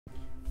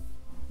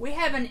We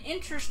have an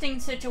interesting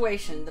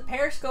situation. The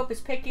periscope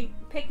is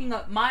picking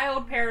up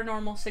mild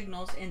paranormal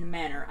signals in the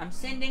manor. I'm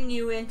sending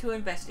you in to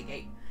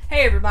investigate.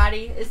 Hey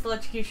everybody, it's the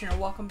Electrocutioner.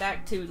 Welcome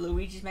back to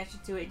Luigi's Mansion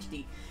 2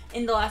 HD.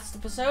 In the last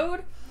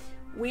episode,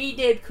 we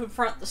did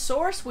confront the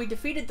source. We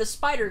defeated the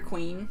Spider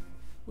Queen,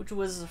 which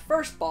was the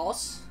first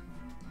boss.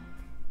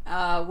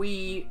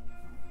 We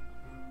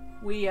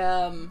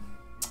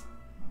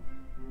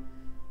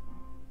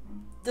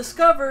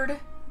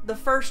discovered the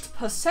first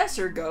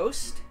possessor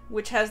ghost,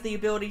 which has the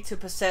ability to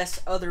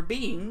possess other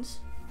beings,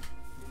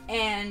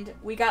 and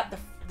we got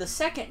the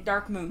second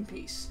Dark Moon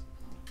piece.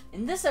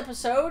 In this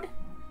episode,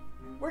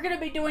 we're going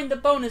to be doing the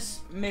bonus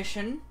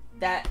mission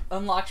that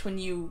unlocks when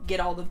you get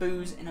all the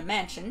booze in a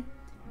mansion.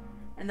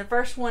 And the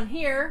first one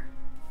here,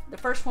 the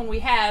first one we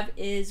have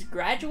is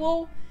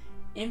Gradual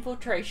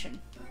Infiltration.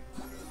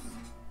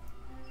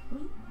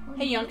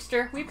 Hey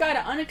youngster, we've got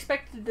an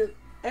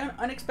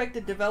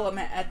unexpected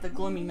development at the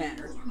Gloomy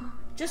Manor.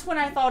 Just when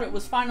I thought it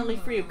was finally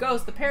free of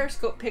ghosts, the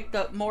periscope picked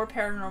up more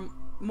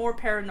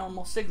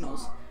paranormal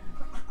signals.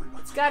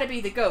 It's gotta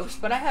be the ghosts,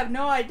 but I have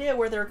no idea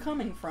where they're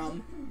coming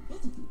from.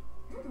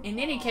 In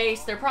any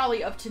case, they're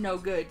probably up to no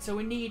good, so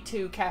we need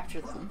to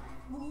capture them.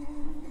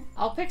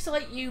 I'll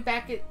pixelate you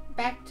back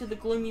to the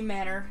Gloomy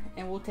Manor,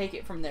 and we'll take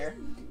it from there.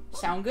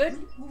 Sound good?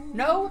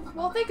 No?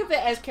 Well, think of it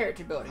as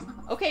character building.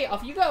 Okay,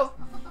 off you go.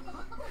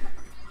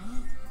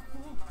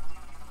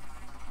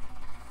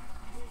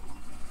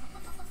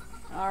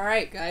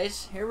 Alright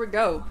guys, here we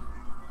go.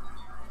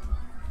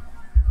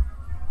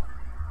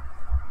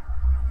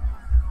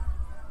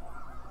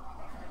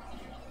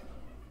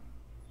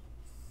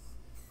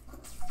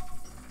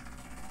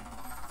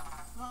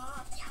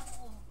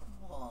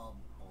 Oh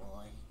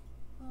boy.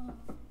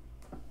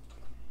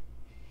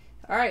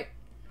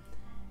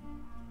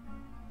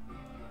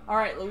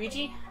 Alright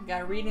Luigi, I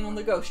got a reading on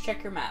the ghost.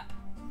 Check your map.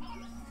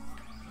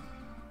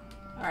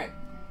 Alright.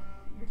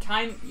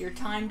 You're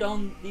timed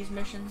on these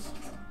missions.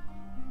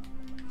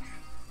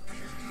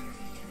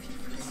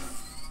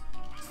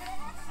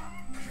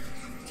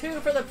 Two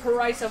for the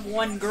price of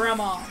one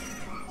grandma.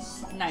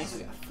 Nice.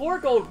 We got 4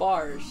 gold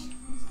bars,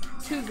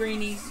 2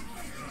 greenies,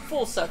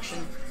 full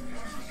suction,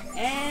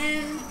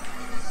 and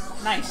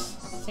nice.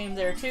 Same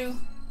there too.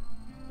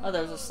 Oh,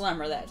 there was a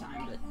slimmer that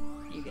time, but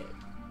you get it.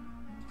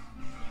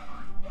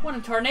 1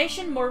 in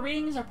Tarnation. More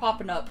readings are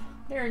popping up.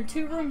 They're in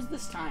 2 rooms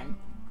this time.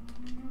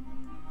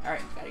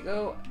 Alright, gotta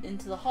go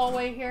into the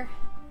hallway here.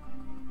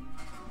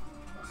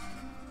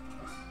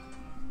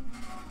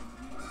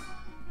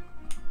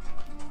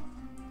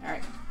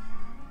 Alright.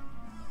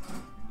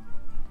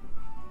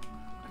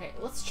 Okay,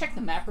 let's check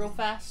the map real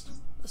fast.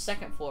 The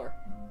 2nd floor.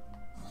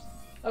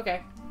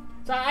 Okay.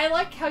 So I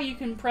like how you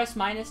can press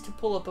minus to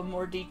pull up a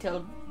more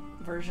detailed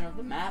version of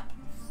the map.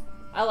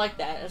 I like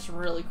that. That's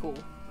really cool.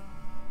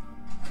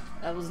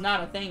 That was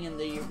not a thing in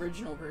the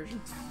original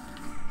version.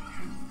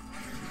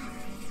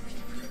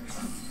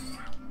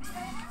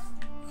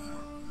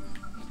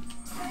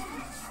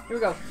 Here we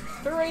go.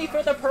 3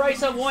 for the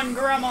price of 1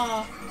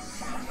 grandma.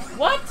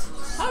 What?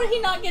 How did he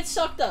not get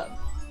sucked up?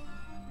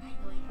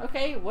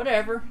 Okay,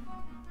 whatever.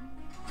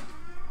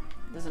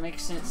 Doesn't make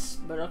sense,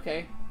 but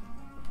okay.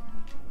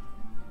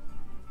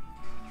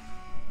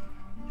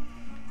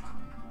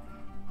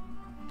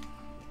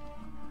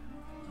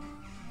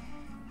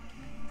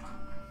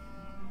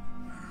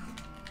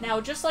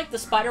 Now, just like the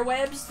spider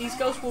webs, these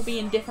ghosts will be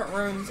in different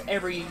rooms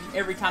every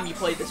time you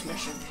play this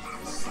mission.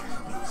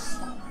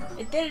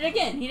 It did it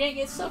again. He didn't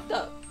get sucked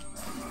up.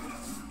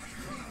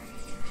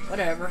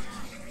 Whatever.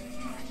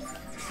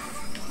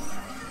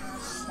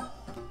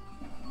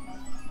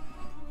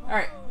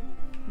 Alright.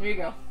 There you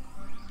go.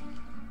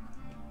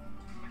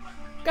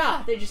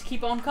 God, they just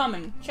keep on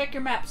coming. Check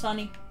your map,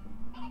 Sonny.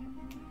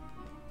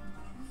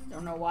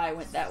 Don't know why I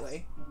went that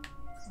way.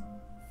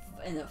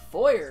 In the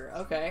foyer.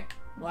 Okay.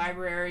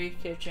 Library,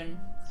 kitchen.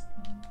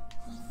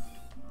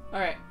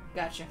 Alright,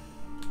 gotcha.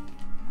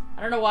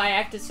 I don't know why I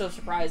acted so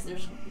surprised.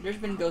 There's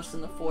been ghosts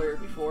in the foyer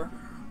before.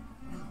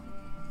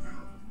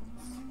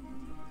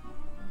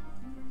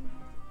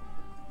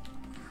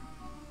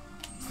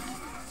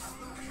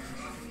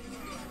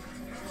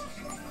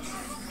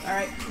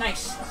 Alright,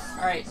 nice.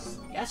 Alright,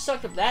 got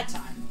sucked up that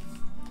time.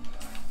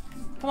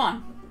 Come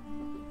on.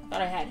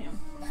 Thought I had him.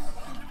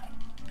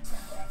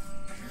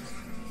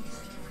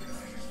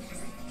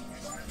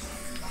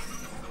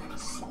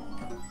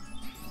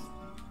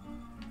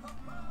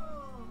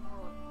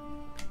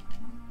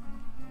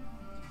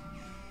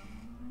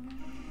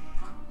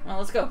 Well,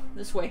 let's go.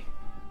 This way.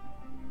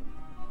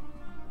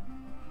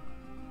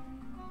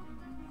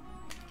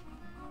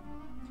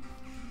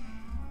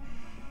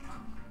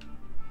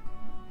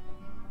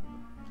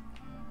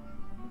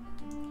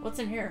 What's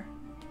in here?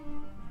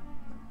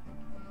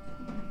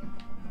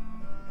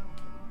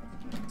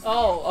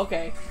 Oh,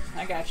 okay.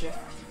 I gotcha.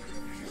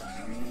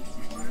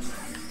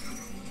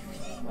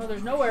 Well,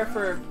 there's nowhere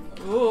for...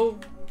 Ooh.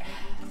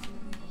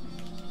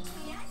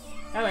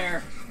 Come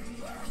here.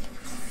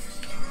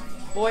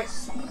 Boy.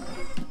 Is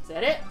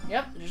that it?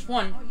 Yep, there's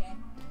one.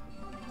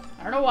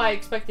 I don't know why I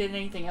expected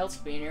anything else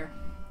to be in here.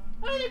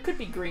 I mean, there could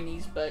be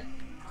greenies, but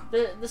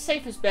the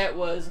safest bet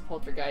was a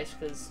poltergeist,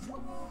 because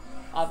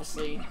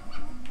obviously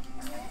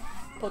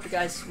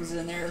poltergeist was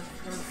in there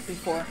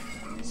before,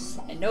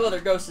 and no other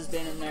ghost has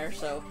been in there,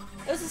 so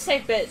it was a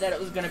safe bet that it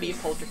was going to be a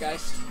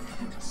poltergeist.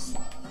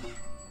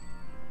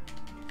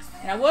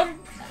 And I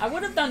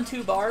would have done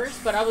 2 bars,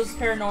 but I was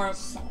paranoid.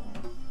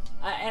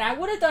 And I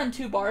would have done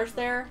 2 bars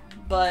there,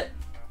 but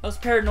I was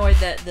paranoid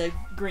that the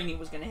greenie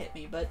was going to hit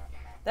me. But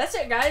that's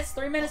it, guys.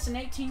 3 minutes and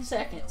 18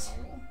 seconds.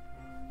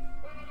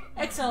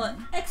 Excellent,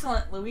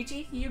 excellent,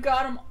 Luigi. You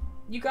got them.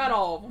 You got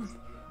all of them.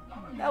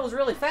 That was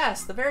really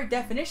fast. The very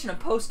definition of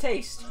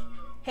post-haste.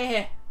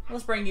 Hey,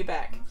 let's bring you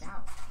back.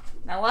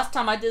 Now, last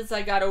time I did this,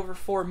 I got over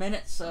 4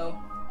 minutes, so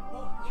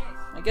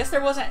I guess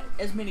there wasn't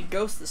as many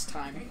ghosts this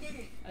time,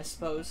 I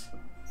suppose.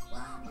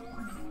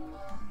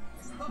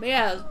 But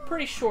yeah, it was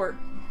pretty short.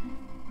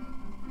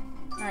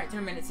 Alright,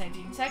 3 minutes,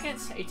 19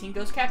 seconds. 18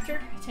 ghosts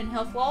captured. 10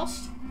 health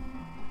lost.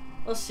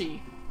 Let's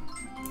see.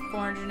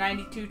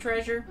 492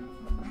 treasure.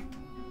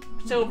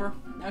 Silver.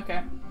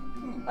 Okay.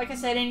 Like I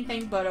said,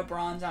 anything but a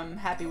bronze I'm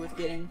happy with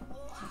getting.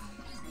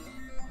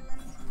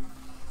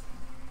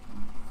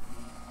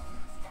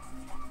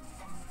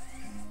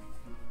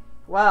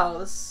 Wow,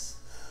 this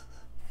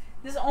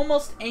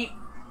almost ain't...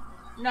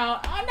 No,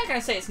 I'm not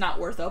gonna say it's not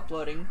worth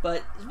uploading,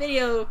 but this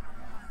video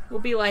will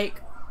be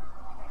like...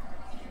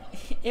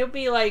 It'll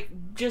be like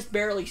just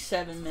barely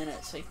 7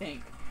 minutes, I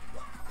think.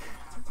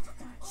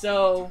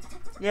 So,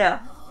 yeah.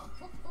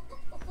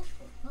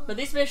 But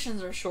these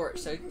missions are short,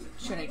 so you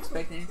shouldn't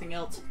expect anything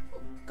else.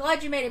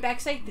 Glad you made it back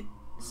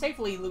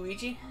safely,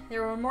 Luigi.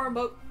 There were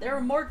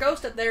more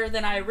ghosts up there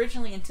than I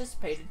originally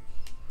anticipated.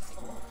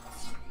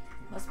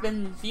 That's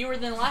been fewer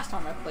than the last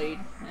time I played.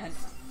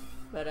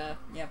 But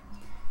yeah.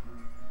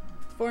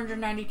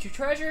 492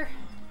 treasure.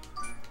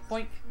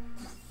 Boink.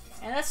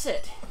 And that's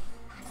it.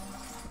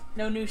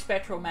 No new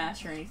spectral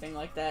mass or anything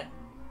like that.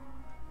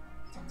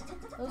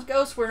 Those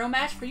ghosts were no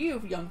match for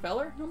you, young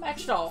feller. No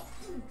match at all.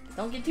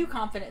 Don't get too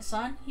confident,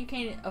 son. You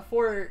can't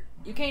afford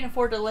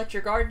to let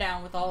your guard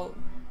down with all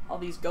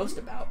these ghosts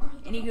about.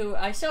 Anywho,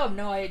 I still have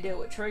no idea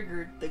what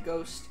triggered the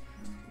ghost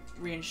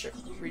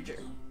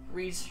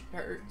resurgence.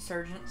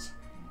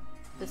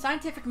 The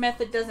scientific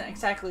method doesn't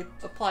exactly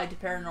apply to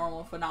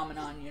paranormal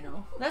phenomenon, you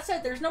know. That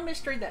said, there's no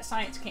mystery that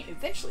science can't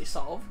eventually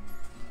solve.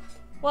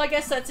 Well, I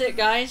guess that's it,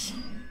 guys.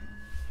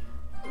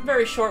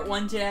 Very short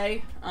one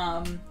today.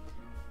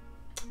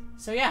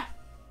 So yeah.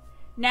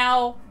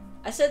 Now,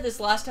 I said this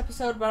last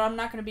episode, but I'm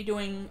going to be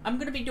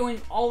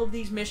doing all of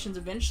these missions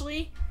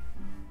eventually.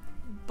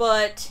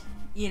 But,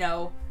 you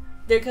know,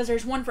 because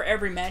there's one for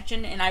every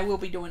mansion, and I will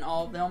be doing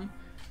all of them.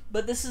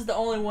 But this is the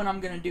only one I'm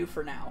going to do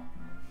for now.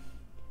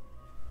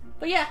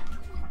 But yeah,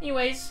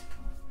 anyways,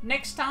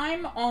 next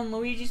time on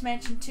Luigi's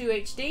Mansion 2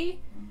 HD,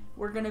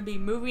 we're going to be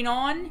moving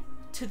on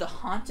to the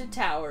Haunted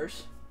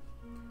Towers.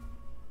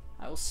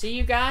 I will see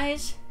you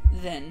guys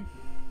then.